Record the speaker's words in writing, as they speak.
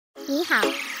你好，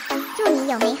祝你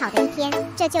有美好的一天。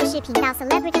这就是频道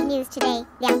Celebrity News Today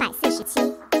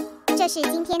 247，这是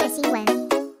今天的新闻。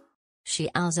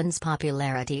Xiao Zhan's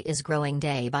popularity is growing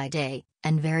day by day,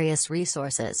 and various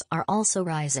resources are also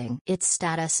rising. Its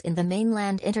status in the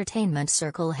mainland entertainment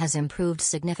circle has improved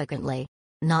significantly.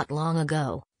 Not long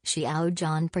ago, Xiao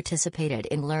Zhan participated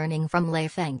in Learning from Lei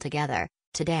Feng Together.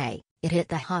 Today, it hit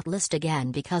the hot list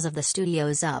again because of the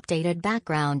studio's updated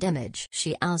background image.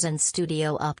 Xiao Zhan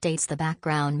Studio updates the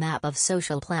background map of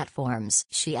social platforms.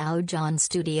 Xiao Zhan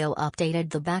Studio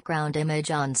updated the background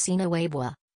image on Sina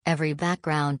Weibo. Every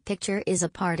background picture is a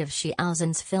part of Xiao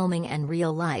Zhan's filming and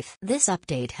real life. This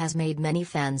update has made many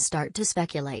fans start to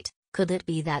speculate. Could it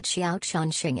be that Xiao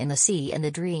Chunxing in the Sea in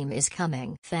the Dream is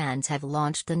coming? Fans have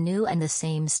launched the new and the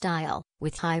same style,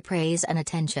 with high praise and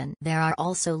attention. There are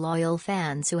also loyal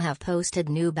fans who have posted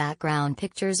new background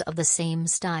pictures of the same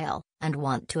style, and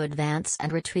want to advance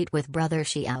and retreat with brother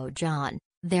Xiao Zhan.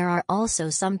 There are also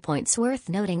some points worth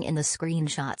noting in the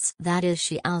screenshots. That is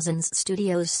Xiao Zhan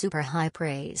Studio's super high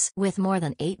praise. With more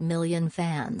than 8 million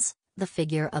fans, the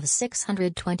figure of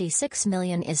 626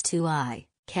 million is too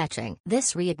eye-catching.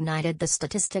 This reignited the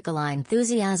statistical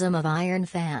enthusiasm of Iron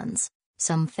fans.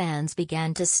 Some fans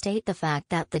began to state the fact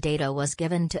that the data was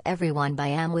given to everyone by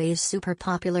Amway's super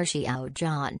popular Xiao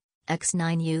Zhan.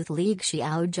 X9 Youth League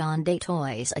Xiao Zhan Day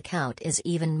Toys account is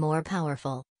even more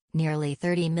powerful. Nearly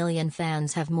 30 million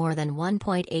fans have more than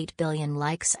 1.8 billion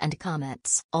likes and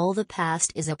comments. All the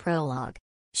past is a prologue.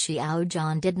 Xiao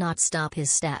Zhan did not stop his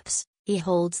steps. He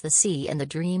holds the Sea in the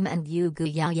Dream and Yu Gu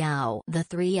Yao Yao. The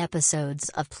 3 episodes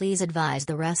of Please Advise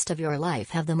the Rest of Your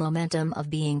Life have the momentum of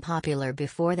being popular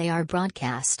before they are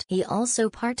broadcast. He also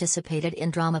participated in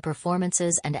drama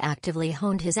performances and actively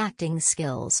honed his acting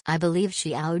skills. I believe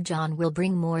Xiao Zhan will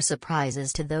bring more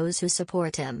surprises to those who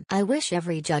support him. I wish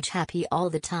every judge happy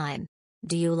all the time.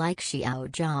 Do you like Xiao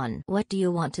Zhan? What do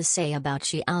you want to say about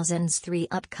Xiao Zhan's 3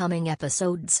 upcoming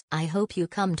episodes? I hope you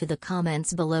come to the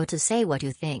comments below to say what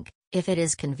you think. If it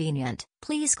is convenient,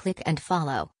 please click and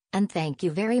follow, and thank you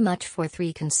very much for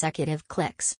 3 consecutive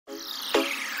clicks.